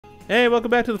Hey,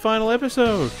 welcome back to the final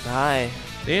episode. Hi.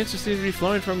 The answer seems to be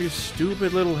flowing from your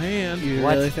stupid little hand. You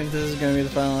really think this is going to be the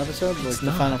final episode? Like the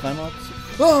final episode?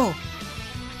 Oh!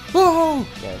 Oh!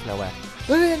 Yeah, there's no way. I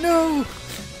didn't know!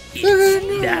 I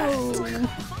didn't know!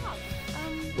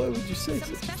 Why would you say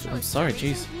so? I'm sorry,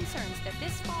 jeez.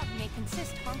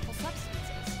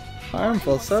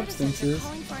 Harmful substances?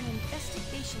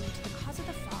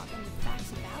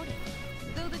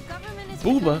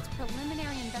 Booba?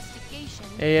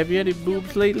 Hey, have you had any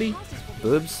boobs lately?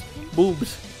 Boobs?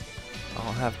 Boobs. I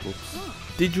don't have boobs.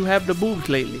 Did you have the boobs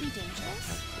lately?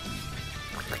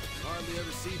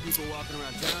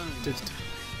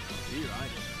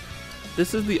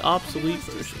 This is the obsolete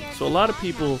version, so a lot of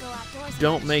people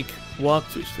don't make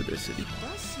walkthroughs for this city.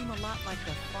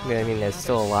 I mean, there's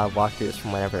still a lot of walkthroughs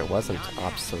from whenever it wasn't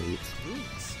obsolete.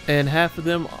 And half of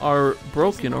them are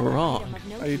broken or wrong.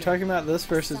 Are you talking about this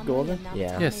versus Golden?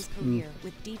 Yeah. Yes.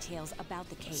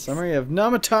 Summary of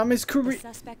Namatomi's career. The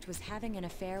suspect was having an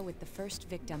affair with the first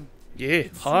victim. Yeah,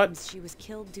 It hot. seems she was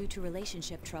killed due to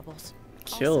relationship troubles.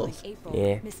 Kills. Also in April,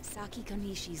 Yeah. Miss Saki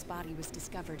Konishi's body was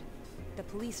discovered. The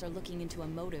police are looking into a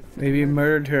motive for Maybe he the murder.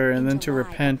 murdered her, and In then to July,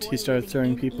 repent, a he boy started living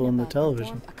throwing in people in the Inaba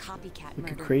television. performed a copycat Like a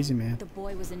murder. crazy man. The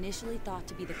boy was initially thought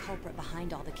to be the culprit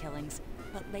behind all the killings,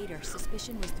 but later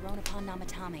suspicion was thrown upon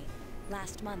Namatame.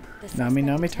 Last month, the suspect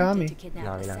Namatame. attempted to kidnap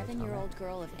Nami a Namatame. 7-year-old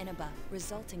girl of Inaba,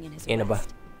 resulting in his Inaba.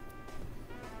 arrest.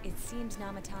 It seems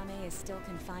Namatame is still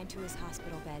confined to his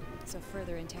hospital bed, so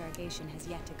further interrogation has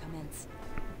yet to commence.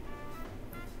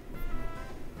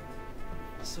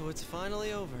 So it's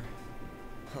finally over.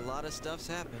 A lot of stuff's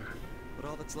happened, but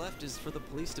all that's left is for the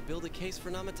police to build a case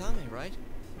for Namatame, right?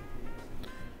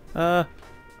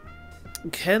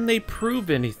 Can they prove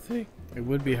anything? It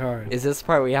would be hard. Is this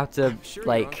part where you have to, Sure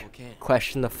like,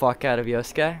 question the fuck out of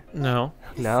Yosuke? No.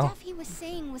 No? Stuff he was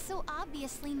saying was so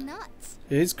obviously nuts.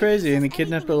 He's crazy, and he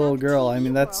kidnapped a little girl. I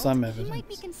mean, that's some He might be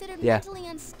evidence. considered Yeah. mentally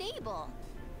unstable.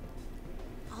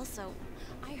 Also,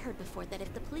 I heard before that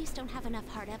if the police don't have enough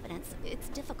hard evidence, it's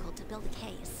difficult to build a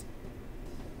case.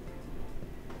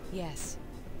 Yes,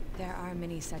 there are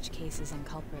many such cases and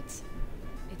culprits.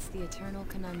 It's the eternal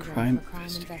conundrum Crime for crime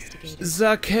investigators.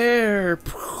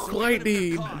 Zakir!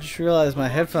 Lightning! I just realized my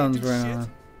headphones weren't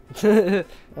on.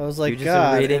 I was like, You're just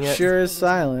God, reading it it? sure is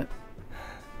silent.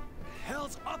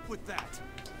 Hell's up with that?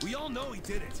 We all know he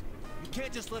did it. You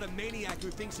can't just let a maniac who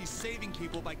thinks he's saving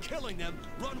people by killing them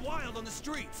run wild on the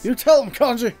streets. You tell him,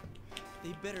 Kanji!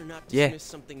 They better not Yeah. dismiss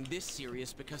something this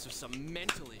serious because of some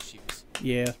mental issues.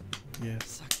 Yeah. Yeah.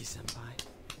 Saki-senpai.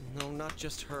 No, not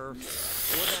just her. Or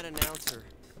that announcer.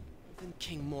 Even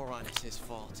King Moron is his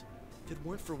fault. If it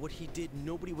weren't for what he did,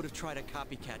 nobody would have tried a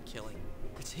copycat killing.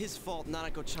 It's his fault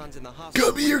Nanako-chan's in the hospital.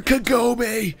 Come here,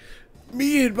 Kagome!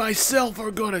 Me and myself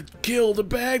are gonna kill the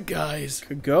bad guys.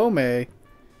 Kagome?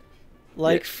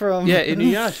 Like from... Yeah,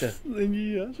 Inuyasha.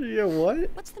 Inuyasha, yeah, what?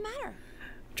 What's the matter?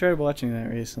 I tried watching that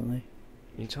recently.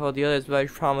 You told the others about your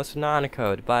promise to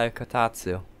Nanako to buy a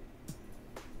Kotatsu.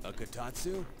 A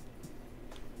Kotatsu?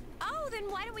 Oh, then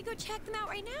why don't we go check them out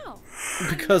right now?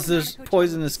 Because there's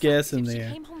poisonous gas in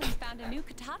there.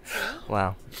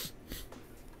 Wow.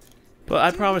 But I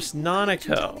Dude, promised why didn't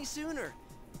you tell me Nanako. sooner?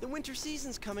 The winter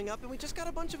season's coming up and we just got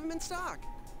a bunch of them in stock.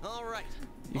 All right.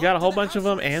 You got a On whole to the bunch of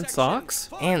them housework and section. socks?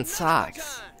 For And Nanako-chan.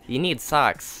 socks. You need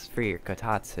socks for your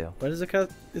Kotatsu. What is it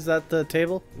called? Is that the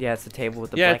table? Yeah, it's the table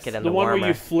with the Yeah, it's blanket and the the one warmer. where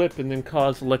you flip and then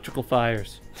cause electrical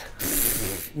fires.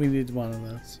 We need one of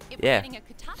those. If Yeah. we're getting a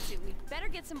Kotatsu, we'd better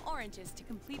get some oranges to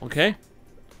complete the Okay?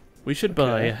 We should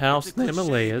buy a Okay. house It's a in cliche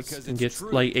Himalayas because and it's get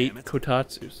true, like 8 damn it.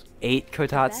 Kotatsus. 8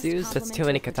 Kotatsus? That's too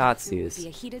many Kotatsus.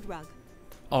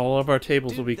 All of our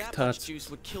tables will Dude, be that much Kotatsu. juice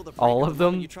would kill the All break of the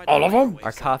moment them? you tried to All of them? microwave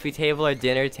Our something. coffee table, our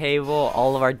dinner table,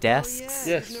 all of our desks.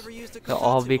 Yeah, Yes. you've never used a They'll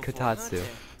all Kotatsu be before, huh, Kotatsu. Jay?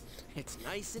 It's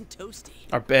nice and toasty.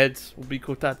 Our beds will be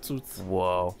Kotatsus.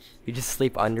 Whoa. You just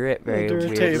sleep under it very Under a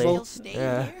weirdly. table. You'll stay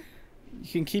Yeah. here? You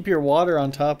can keep your water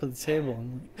on top of the table.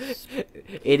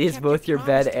 It is both your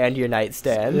bed and your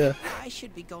nightstand. Yeah. I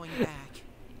should be going back,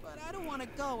 but I don't want to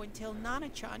go until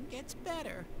Nana-chan gets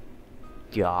better.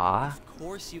 Yeah. Of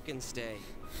course you can stay.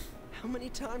 How many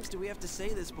times do we have to say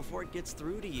this before it gets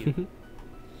through to you?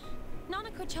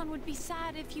 Nanako-chan would be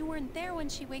sad if you weren't there when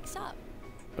she wakes up.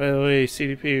 By the way,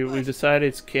 CDP, we've decided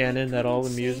it's canon that all the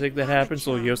music that happens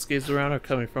while Yosuke's around are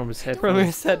coming from his From headphones.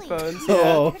 his headphones.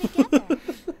 Oh.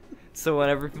 So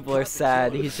whenever people are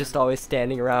sad, he's just always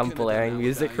standing around blaring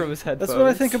music from his headphones. That's what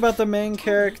I think about the main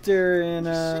character in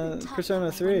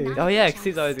Persona 3. Oh yeah, 'cause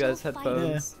he's always got his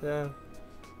headphones. Yeah.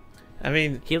 I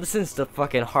mean, He listens to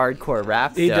fucking hardcore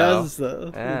rap He though. does,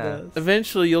 though. Yeah. He does.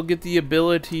 eventually you'll get the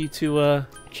ability to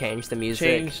change the music.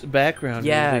 Change the background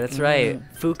Yeah, music. that's right.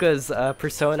 Fuka's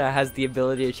persona has the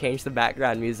ability to change the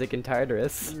background music in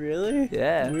Tartarus. Really?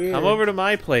 Yeah. Weird. Come over to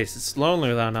my place. It's lonely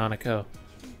without Nanako.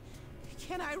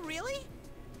 Can I really?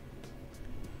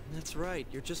 That's right.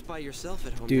 You're just by yourself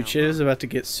at home Dude, now, shit huh? is about to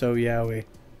get so yaoi.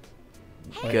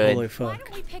 Like, Good. holy Why fuck.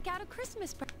 don't we pick out a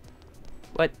Christmas present?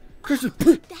 What? Christmas.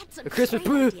 That's A Christmas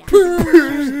great boo. idea.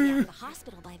 I should be out of the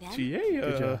hospital by then. Yeah.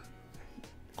 Good job.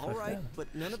 All right, but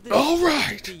none of this All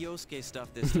right. Yosuke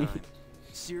stuff this time.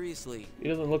 Seriously. He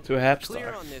doesn't look too happy.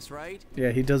 Clear on this, right?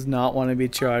 Yeah, he does not want to be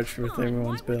charged with Come on,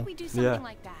 everyone's why bill. would we do something Yeah.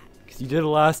 like that? Because you did it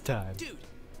last time. Dude,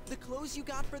 the clothes you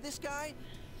got for this guy?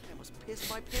 I almost pissed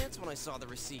my pants when I saw the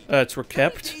receipt. It's were How many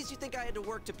kept. days you think I had to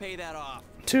work to pay that off?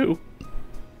 2.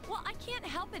 Well, I can't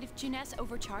help it if Juness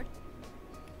overcharged.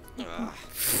 Well, I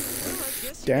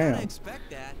guess you Damn. gotta expect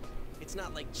that. It's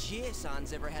not like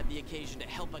Chie-san's ever had the occasion to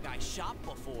help a guy shop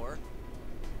before.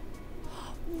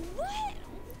 What?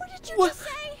 What did you What? just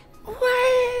say?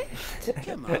 What?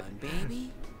 Come on,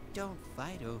 baby. Don't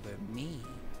fight over me.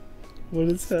 What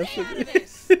is Stay out happening? of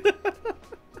this!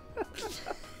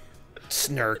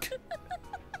 Snark.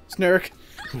 Snark.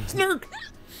 Snark.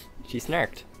 She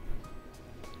snarked.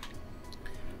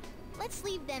 Let's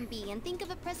leave them be and think of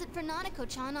a present for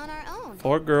Nanako-chan on our own.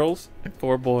 4 girls and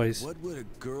 4 boys. What would a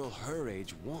girl her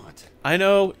age want? I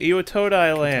know.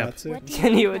 Iwatodai lamp. Kotatsu. What do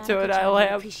Can you you think do it, Nanako-chan I would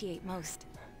lamp? appreciate most?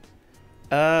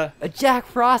 A Jack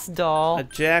Frost doll. A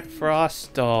Jack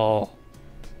Frost doll.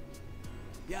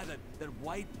 Yeah, that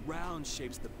white round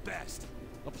shape's the best.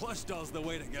 A plush doll's the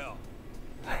way to go.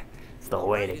 It's the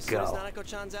way As to soon as go.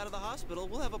 Nanako-chan's out of the hospital,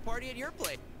 we'll have a party at your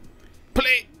place.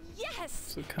 Play.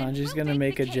 Yes! So And Kanji's we'll gonna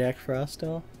make the a cake. Jack Frost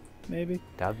doll? Maybe?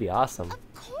 That would be awesome.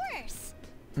 Of course.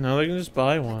 No, they can just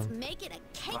buy Let's one. make it a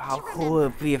cake How to cool remember.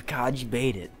 would it be if Kaji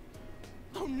made it?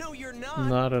 Oh no, you're not.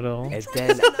 Not at all. And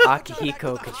then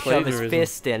Akihiko could shove his Plagiarism.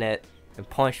 fist in it and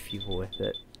punch people with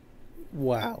it.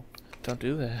 Wow. Don't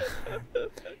do that.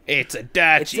 It's a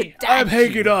dachi. It's a I'm dachi.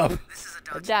 hanging up. This is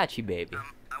A a Dachi baby.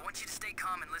 I want you to stay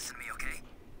calm and listen to me, okay?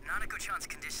 Nanako-chan's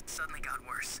condition suddenly got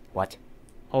worse. What?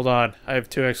 Hold on. I have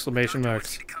 2 exclamation Doctor wants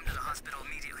marks. you to come to the hospital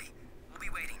immediately. We'll be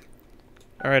waiting.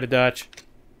 Alright, Adachi.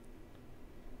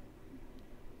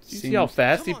 You see how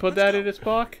fast he Come on, put let's that go. in his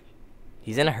pocket?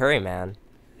 He's in a hurry, man.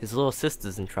 His little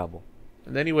sister's in trouble.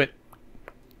 And then he went,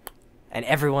 And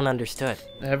everyone understood.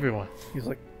 everyone. He's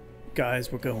like,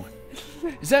 guys, we're going.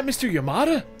 Is that Mr.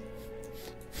 Yamada?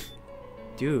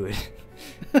 Dude.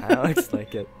 That looks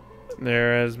like it.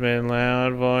 There has been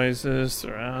loud voices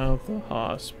throughout the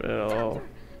hospital.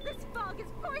 This fog is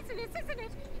poisonous, isn't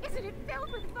it? Isn't it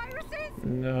filled with viruses?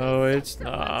 No, it's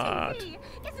not.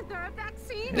 Isn't there a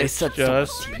vaccine? They It's said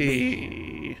just something.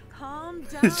 pee. Calm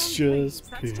down. It's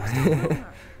just please. That's pee. just a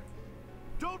rumor.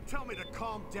 Don't tell me to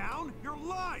calm down. You're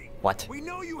lying. What? We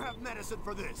know you have medicine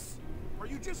for this. Are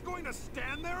you just going to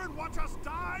stand there and watch us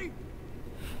die?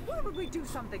 Why would we do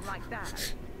something like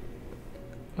that?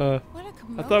 What a I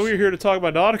commotion. thought we were here to talk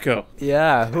about Nautico.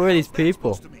 Yeah, who are these What's that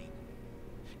people? supposed to mean?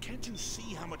 Can't you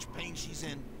see how much pain she's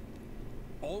in?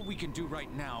 All we can do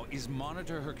right now is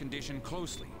monitor her condition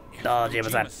closely. Oh,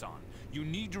 Jima-san. Jima-san, you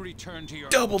need to return to your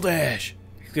Double dash!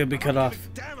 He's gonna be cut I don't off.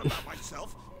 give a damn about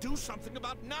myself. Do something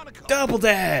about Nanako. Double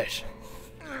dash!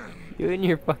 You and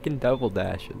your fucking double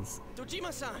dashes.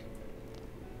 Dojima-san!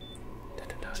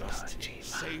 Just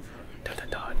save her.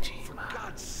 For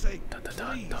God's sake,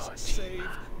 please save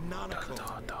Nanako.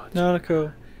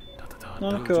 Nanako.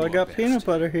 Nanako, I got peanut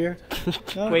butter here.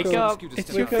 Wake Nanako. up! It's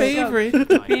Wake your up.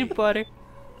 favorite. Peanut butter.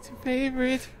 It's your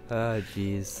favorite. Oh,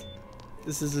 jeez.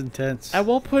 This is intense. I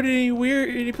won't put it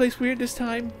any place weird this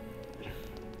time.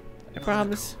 I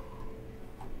promise.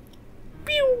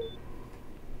 Pew!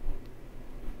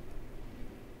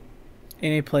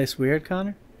 Any place weird,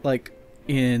 Connor? Like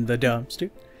in the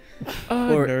dumpster?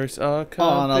 A Or nurse, on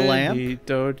a lamp?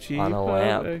 On a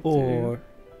lamp. Or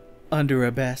under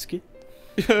a basket?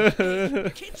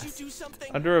 Can't you do something?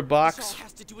 Under a This box. all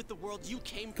has to do with the world you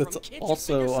came from. That's Can't you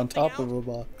also figure on something top of out? a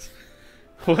box.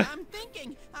 What? I'm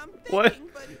thinking, What?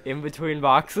 but In between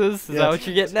boxes? Is Yes. that what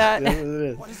you're getting at? That's what it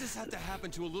is. Why does this have to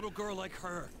happen to a little girl like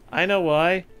her? I know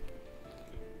why.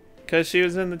 Because she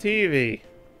was in the TV.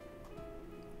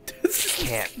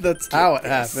 Can't. That's how it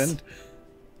this. happened.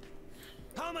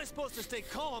 How am I supposed to stay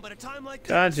calm at a time like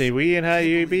this? Kanji, we and how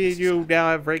you be you now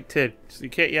have break tid, so you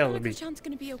can't yell at me. Nanako-chan's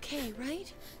gonna be okay,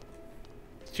 right?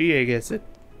 Chie gets it.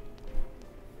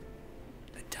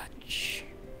 The Dutch.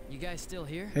 You guys still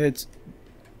here? It's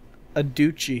a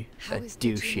douchey. How A is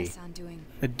douchey. Dojima-san doing?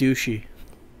 A douchey.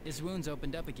 His wound's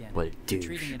opened up again. What a They're douche.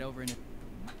 treating it over in a...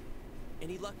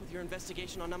 Any luck with your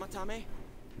investigation on Namatame?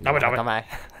 Namatame.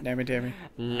 Damn.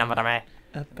 Namatame.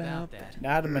 About that.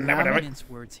 Not a No monopoly. mince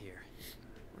words here.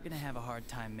 We're gonna have a hard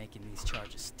time making these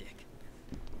charges stick.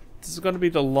 This is going to be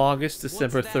the longest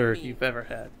December that 3rd mean? you've ever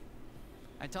had.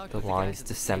 I talked The with guys longest at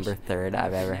the December station. 3rd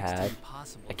I've ever Next to had.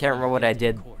 impossible I to can't remember what I get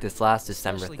did to court, this last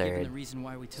December especially given the 3rd. reason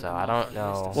why we took So him I off don't our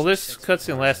list know. of Well, this suspects.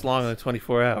 cutscene lasts longer than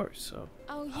 24 hours, so.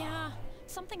 Oh yeah,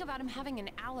 something about him having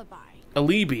an alibi.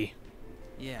 Alibi.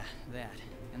 Yeah, that.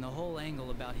 And the whole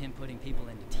angle about him putting people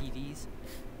into TVs.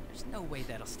 There's no way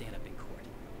that'll stand up in court.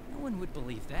 No one would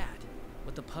believe that.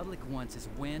 What the public wants is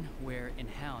when, where, and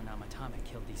how Namatame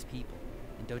killed these people.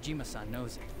 And Dojima-san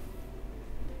knows it.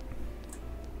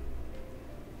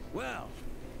 Well,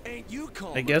 ain't you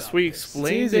calm I guess about we this?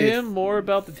 explained It's to easy. him more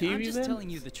about the I'm TV just then? telling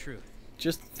you the truth.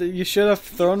 Just you should have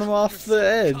thrown him off the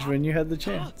edge when you had the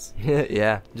chance.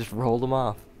 Yeah, just rolled them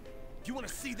off. You want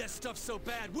to see that stuff so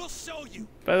bad? We'll show you.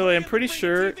 By the way, I'm We have to pretty bring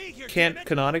sure, TV here, can't damn it.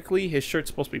 canonically, his shirt's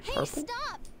supposed to be Hey, purple?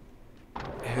 stop!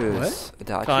 Who's?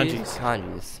 Adachi's? Kanji's.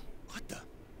 Kanji's. What the?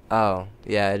 Oh,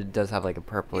 yeah, it does have like a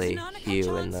purpley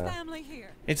hue in the,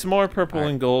 It's more purple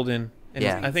Alright. and golden. And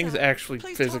Yeah. I think it's actually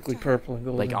physically purple and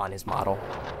golden. like on his model.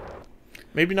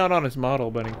 Maybe not on his model,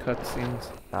 but in cutscenes.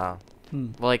 Oh. Well,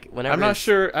 like whenever I'm not it's-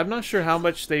 sure. I'm not sure how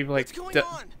much they've like What's going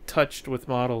on? touched with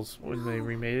models when they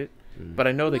remade it, but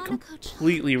I know they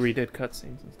completely redid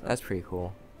cutscenes and stuff. That's pretty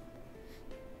cool.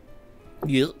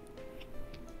 Yep.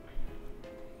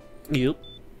 Yep.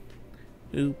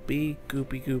 Oopie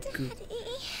goopy goop goop.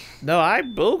 No,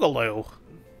 I'm Boogaloo.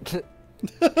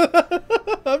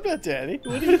 I'm not daddy.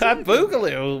 What are you I'm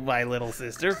Boogaloo, my little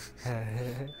sister.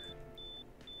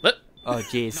 Oh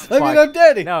jeez. I mean, I'm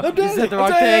daddy. No, I'm you daddy. said the I'm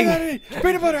wrong daddy, thing. I'm daddy.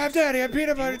 Peanut butter. I'm daddy. I'm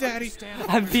peanut butter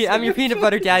daddy. I'm your peanut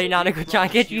butter daddy, Nanako-chan.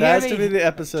 Can't you That hear has to me? be the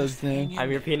episode's name. I'm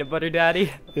your peanut butter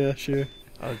daddy. Yeah, sure.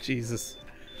 Oh Jesus.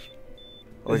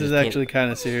 Or This is just peanut- actually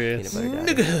kind of serious. peanut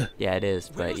butter daddy. Yeah, it is,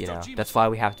 but you know, that's why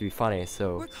we have to be funny,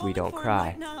 so we don't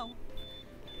cry.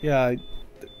 Yeah,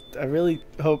 I really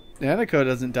hope Nanako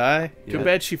doesn't die. Too Yeah.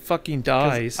 bad she fucking 'Cause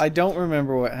dies. I don't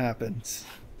remember what happens.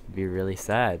 It'd be really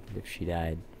sad if she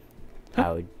died. I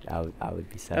would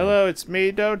be sad. Hello, it's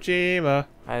me, Dojima.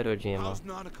 Hi, Dojima. How's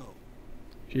Nanako?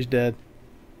 She's dead.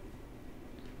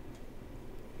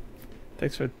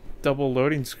 Thanks for double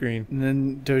loading screen. And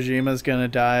then Dojima's gonna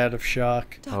die out of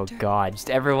shock. Oh god, just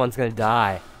everyone's gonna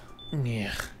die.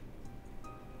 Yeah.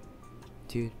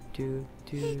 Do do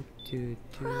do do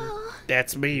do.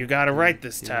 That's me. You got it right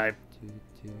this time. do,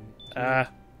 do.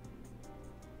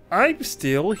 I'm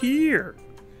still here.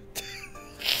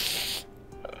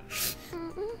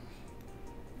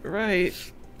 Right.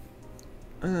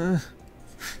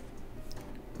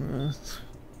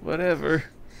 Whatever.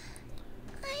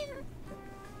 I'm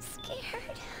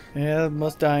scared. Yeah,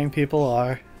 most dying people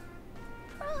are.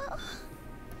 Oh.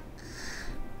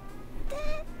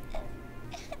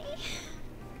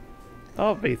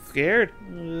 Don't be scared.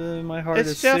 My heart It's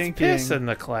is just sinking. piss in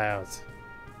the clouds.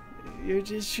 You're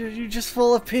just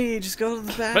full of pee. Just go to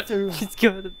the bathroom. Let's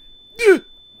go to.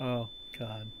 Oh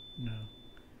God, no.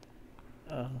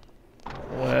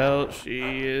 Well, she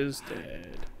is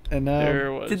dead. And now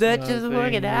There was Did that just nothing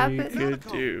fucking happen? we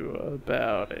could do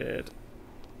about it.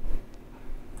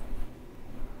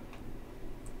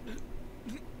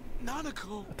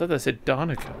 Nanako. I thought that said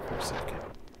Donica for a second.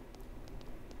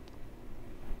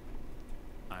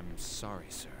 I'm sorry,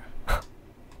 sir.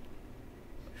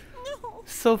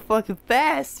 So fucking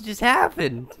fast, it just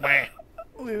happened.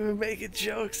 we were making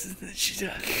jokes, and then she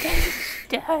died.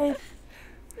 Died.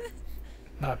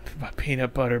 My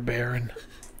peanut butter baron.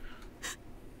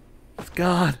 It's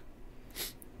gone.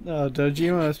 No,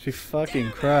 Dojima must be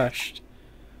fucking crushed.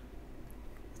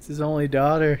 It's his only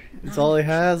daughter. It's all he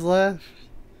has left.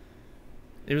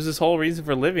 It was his whole reason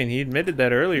for living. He admitted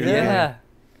that earlier. Yeah.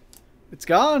 It's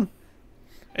gone.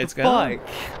 It's gone. Fuck.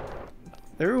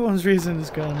 Everyone's reason is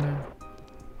gone now.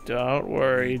 Don't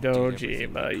worry,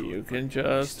 Dojima. You can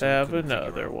just have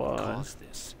another one.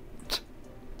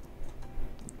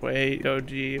 Wait,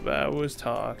 Dojima was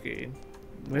talking.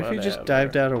 What if he just Whatever.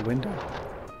 dived out a window?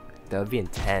 That would be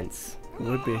intense. It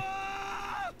would be.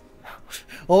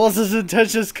 Almost as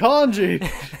intense as Kanji.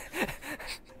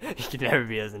 He could never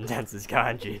be as intense as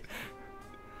Kanji.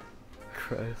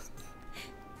 Christ.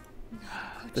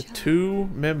 The two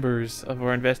members of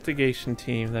our investigation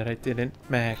team that I didn't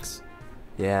max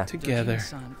Yeah. together.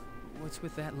 Dojima-san, what's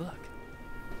with that look?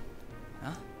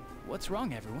 Huh? What's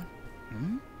wrong, everyone?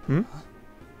 Hmm? Huh?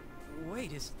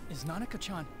 Wait, is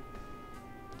Nanako-chan?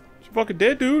 She's fucking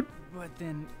dead, dude. But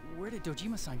then, where did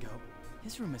Dojima-san go?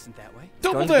 His room isn't that way.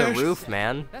 Go Double to dash. the roof,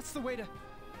 man. That's the way to...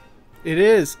 It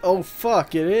is. Oh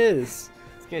fuck! It is.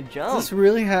 It's gonna Is jump. this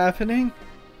really happening?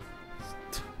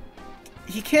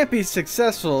 he can't be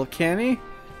successful, can he?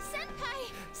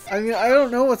 Senpai! I mean, I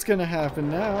don't know what's gonna happen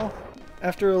now.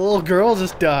 After a little girl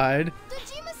just died.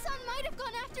 Dojima-san might have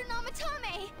gone after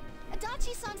Namatame.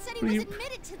 Adachi-san said he was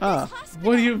admitted to this hospital.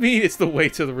 What do you mean it's the way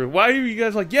to the roof? Why are you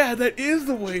guys like, yeah, that is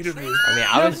the way to the roof? I mean,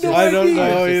 I was just, I don't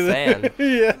know either.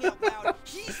 Yeah.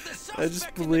 I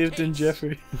just believed in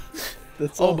Jeffrey.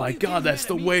 That's all. Oh my god, that's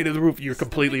the way to the roof. You're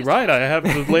completely right. I have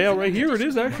the layout right here. It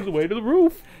is actually the way to the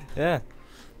roof. Yeah.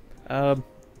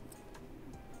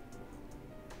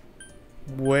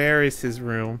 Where is his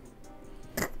room?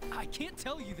 I can't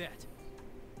tell you that.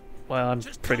 Well, I'm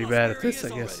pretty bad at this, I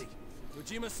guess.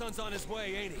 Dojima's-san's on his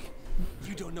way, ain't he?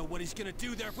 You don't know what he's gonna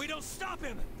do there if we don't stop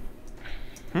him.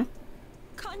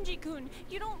 Kanji-kun,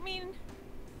 you don't mean...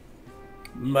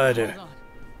 Murder. Hold on.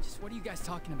 Just what are you guys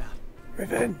talking about?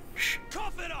 Revenge.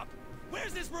 Cough it up!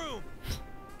 Where's his room?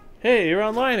 Hey, you're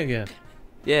online again.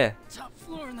 Yeah. Top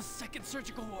floor in the 2nd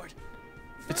surgical ward.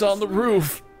 It's on the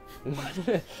roof.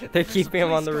 They're keeping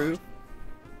him on the roof.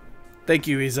 Thank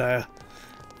you, Isaiah.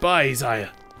 Bye,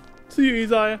 Isaiah. See you,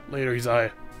 Isaiah. Later,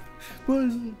 Isaiah.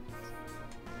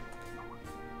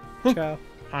 Ciao.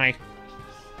 Hi.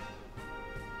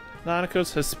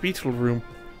 Nanako's hospital room.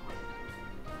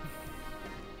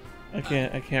 I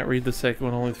can't read the second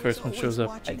one, only the first one shows up.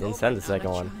 I didn't send the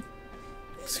second one.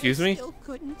 Excuse me?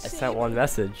 I sent one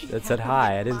message that said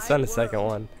hi. I didn't send the second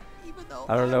one.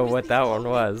 I don't know what that one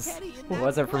was. It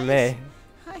wasn't from me.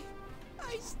 I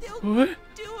still What? can't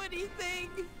do anything.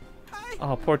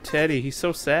 Oh, poor Teddy. He's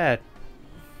so sad.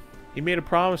 He made a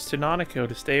promise to Nanako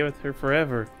to stay with her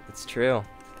forever. It's true.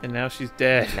 And now she's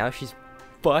dead. Now she's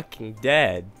fucking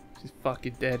dead. She's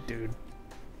fucking dead, dude.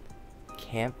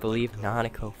 Can't believe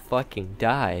Nanako fucking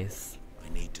dies. I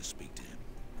need to speak to him.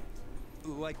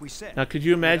 Like we said. Now, could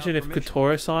you imagine if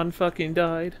Kotora-san fucking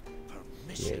died?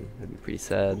 Yeah, that'd be pretty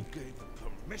sad. Who gave the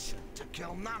permission to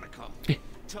kill Nanako?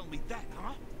 Tell me that,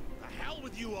 huh? The hell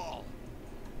with you all.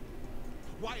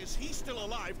 Why is he still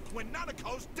alive when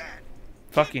Nanako's dead?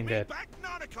 Fucking Give dead. me back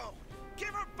Nanako. Give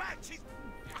her back.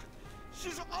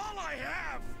 She's all I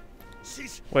have.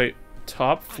 She's Wait,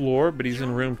 top floor, but he's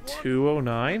in room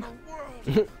 209?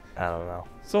 I don't know.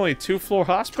 It's only a 2-floor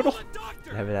hospital?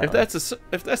 Evidently.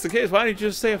 If that's the case, why don't you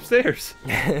just stay upstairs?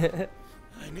 I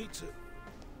need to.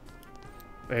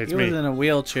 Hey, it's He me. was in a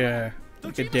wheelchair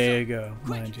like a day ago,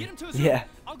 mind you. Yeah.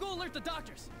 I'll go alert the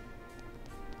doctors.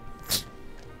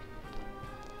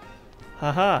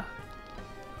 Haha.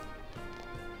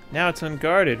 Now it's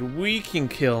unguarded. We can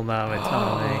kill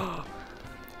Namatame.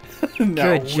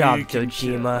 Good job,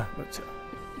 Dojima.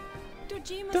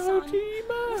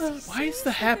 Dojima! Why is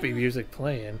the happy music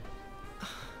playing?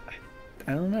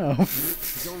 I don't know.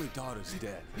 His only daughter's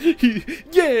dead.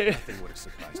 Yeah! Nothing would have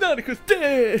surprised Nanako's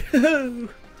dead!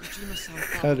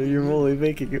 God, you're really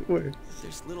making it worse.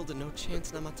 There's little to no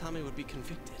chance Namatame would be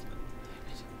convicted.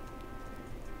 Damn it.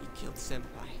 He killed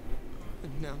Senpai.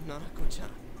 And now Nanako-chan.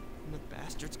 And the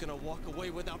bastard's gonna walk away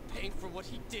without paying for what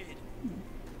he did.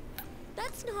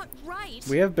 That's not right.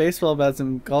 We have baseball bats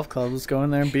and golf clubs. Let's go in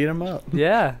there and beat them up.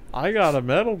 Yeah. I got a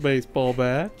metal baseball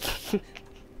bat.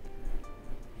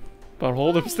 But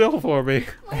hold him still for me.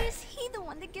 Why is he the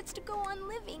one that gets to go on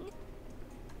living?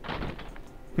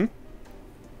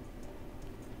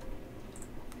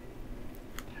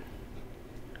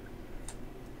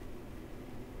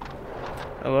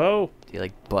 Hello? Do you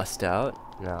like bust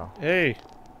out? No. Hey.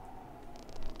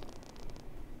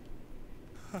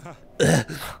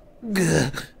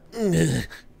 The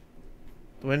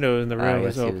window in the room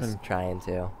is He was open. trying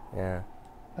to. Yeah.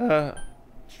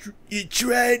 You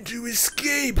tried to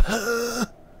escape, huh?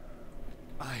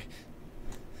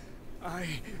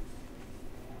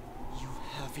 You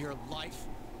have your life,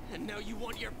 and now you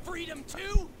want your freedom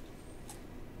too?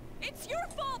 It's your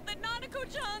fault that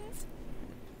Nanako-chan's...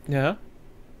 Yeah?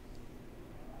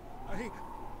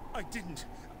 I didn't.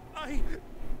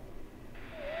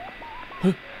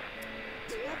 12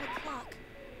 o'clock.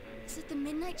 Is it the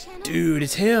midnight channel? Dude,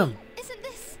 it's him. Isn't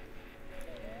this?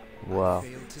 Whoa.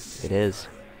 It is.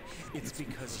 It's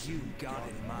because you got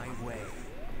in my way.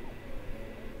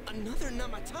 Another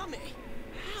Namatame?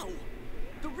 How?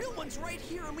 The real one's right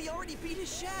here, and we already beat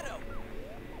his shadow.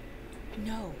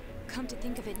 No. Come to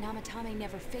think of it, Namatame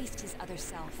never faced his other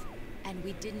self. And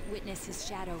we didn't witness his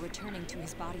shadow returning to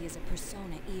his body as a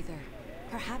persona either.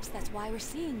 Perhaps that's why we're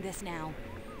seeing this now.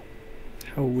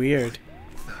 How weird.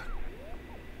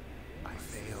 I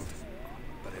failed,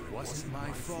 but it wasn't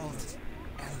my fault,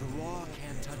 and the law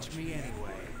can't touch me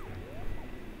anyway.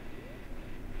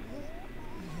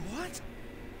 What?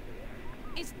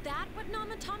 Is that what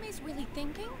Namatame's really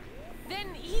thinking?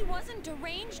 Then he wasn't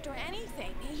deranged or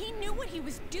anything. He knew what he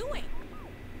was doing.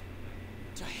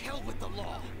 To hell with the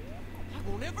law. I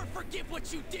won't ever forgive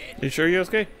what you did. You sure,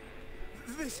 Yosuke?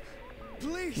 This,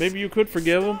 please. Maybe you could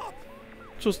forgive him?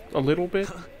 Just a little bit?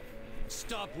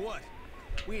 Stop what?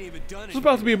 We ain't even done it. There's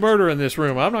about to be a murder in this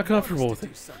room. I'm not comfortable with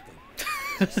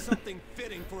it. Something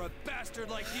fitting for a bastard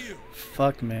like you.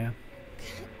 Fuck, man.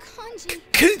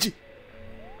 Kenji!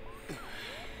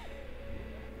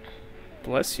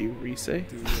 Bless you, Rise. Do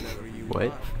whatever you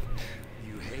want.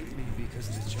 You hate me because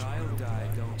the child died,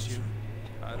 don't you?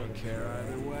 I don't care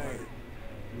either way.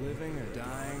 Living or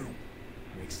dying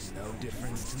makes no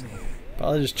difference to me.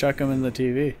 Probably just chuck him in the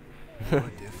TV. You're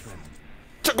different.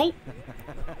 Chuckle!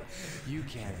 You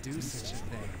can't do such a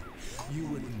thing. You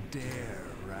wouldn't dare,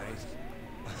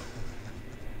 right?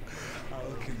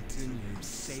 I'll continue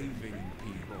saving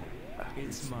people.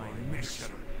 It's my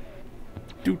mission.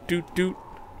 Doot doot doot.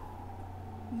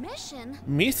 Mission?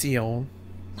 Mission?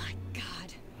 My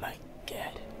God. My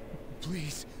God.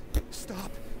 Please,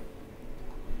 stop.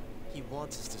 He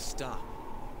wants us to stop.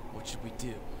 What should we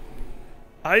do?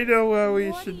 I know what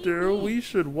we should do. We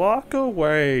should walk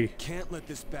away. Can't let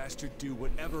this bastard do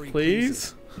whatever he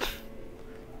Please?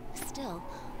 Still,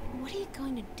 what are you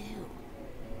going to do?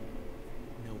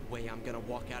 No way I'm gonna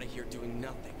walk out of here doing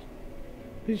nothing.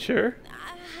 You sure?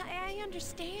 I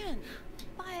understand,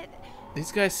 but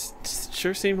These guys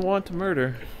sure seem to want to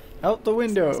murder. Out the This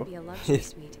window. must be a luxury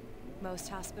suite. Most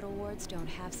hospital wards don't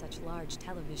have such large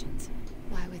televisions.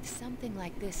 Why, with something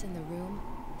like this in the room,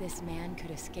 this man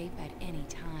could escape at any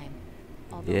time.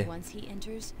 Although once he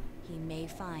enters, he may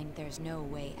find there's no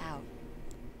way out.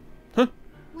 Huh?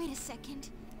 Wait a second.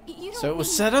 You So it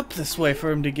was set up this way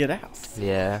for him to get out.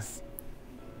 Yeah.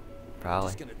 Probably.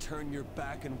 Just gonna turn your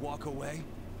back and walk away?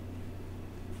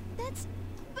 That's...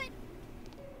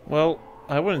 Well,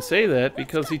 I wouldn't say that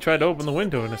because he tried to open the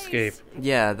window and escape.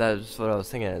 Yeah, that's what I was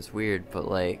thinking. It's weird, but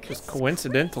like... Just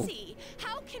coincidental.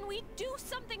 how can we do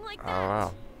something like I don't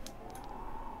know.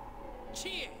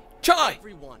 Chai!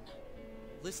 Everyone,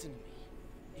 listen to me.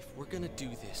 If we're gonna do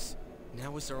this,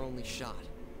 now is our only shot.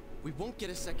 We won't get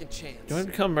a second chance. You want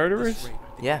to become murderers? This raider,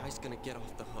 the Yeah. guy's gonna get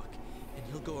off the hook, and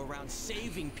he'll go around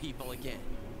saving people again.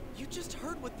 You just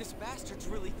heard what this bastard's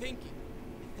really thinking.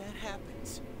 If that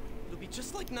happens, it'll be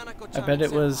just like Nanako-chan. I bet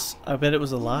it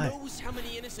was a lie. Who knows how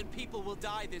many innocent people will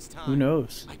die this time? Who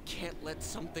knows? I can't let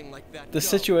something like that The go.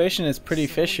 situation is pretty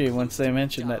fishy once they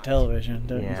mention that television,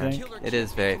 don't you Yeah, think? it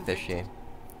is very fishy.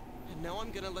 And now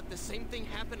I'm gonna let the same thing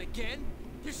happen again?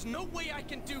 There's no way I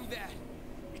can do that.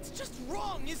 It's just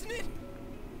wrong, isn't it?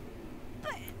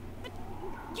 But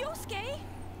Yosuke?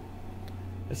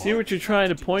 I see what you're trying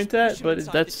to point at, but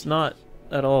that's not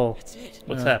at all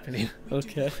what's happening.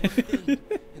 Okay. And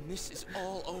this is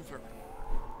all over.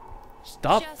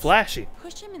 Stop Just flashing,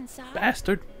 Push him inside.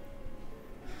 bastard.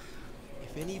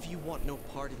 If any of you want no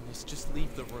part in this, just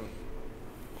leave the room.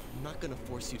 I'm not gonna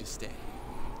force you to stay.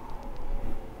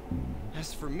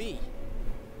 As for me,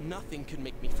 nothing could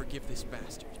make me forgive this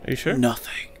bastard. Are you sure?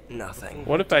 Nothing. Nothing.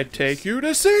 What if I take you to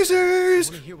I Caesar's?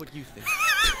 want to hear what you think.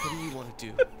 What do you want to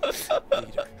do,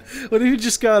 leader? What if you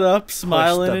just got up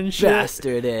smiling Push the and shit?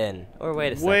 bastard in. Or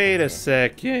wait a second. Wait a here.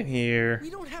 second here. We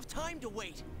don't have time to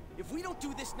wait. If we don't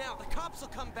do this now, the cops will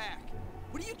come back.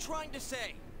 What are you trying to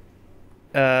say?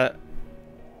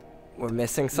 We're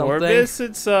missing something. We're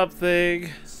missing something.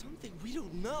 Something we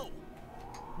don't know.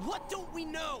 What don't we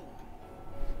know?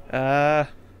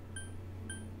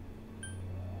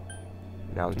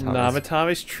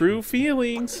 Namatomi's true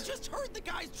feelings. You just heard the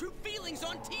guy's true feelings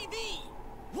on TV.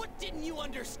 What didn't you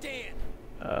understand?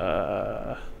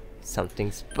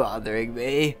 Something's bothering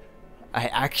me. I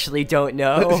actually don't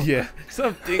know. Yeah,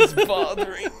 something's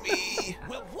bothering me.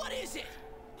 Well, what is it?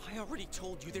 I already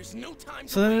told you there's no time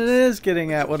So then it is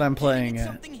getting at what I'm playing at.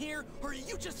 something here, or are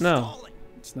you just No. stalling?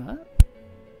 It's not?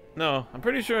 No, I'm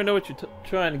pretty sure I know what you're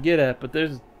trying to get at, but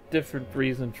there's different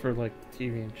reasons for like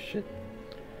TV and shit.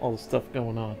 All the stuff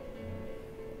going on.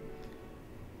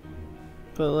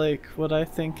 But like, what I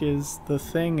think is the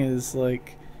thing is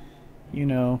like, you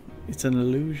know, it's an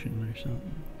illusion or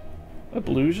something.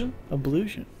 Ablution?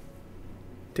 Ablution.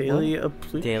 Daily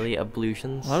ablution. Daily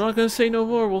ablutions. I'm not gonna say no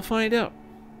more. We'll find out.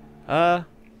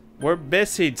 We're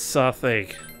missing something.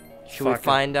 Should we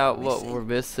find out what we're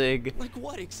missing Like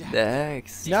what exactly?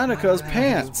 next? Nanako's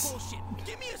pants. Bullshit.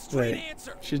 Give me a straight Wait,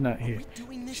 answer. she's not here.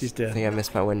 She's I dead. think I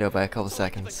missed my window by a couple Give a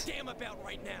seconds. damn about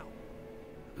right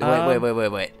now.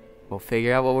 Wait. We'll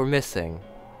figure out what we're missing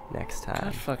next time.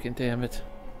 God fucking damn it.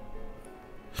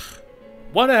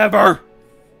 Whatever.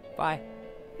 Bye.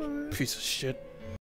 Piece of shit.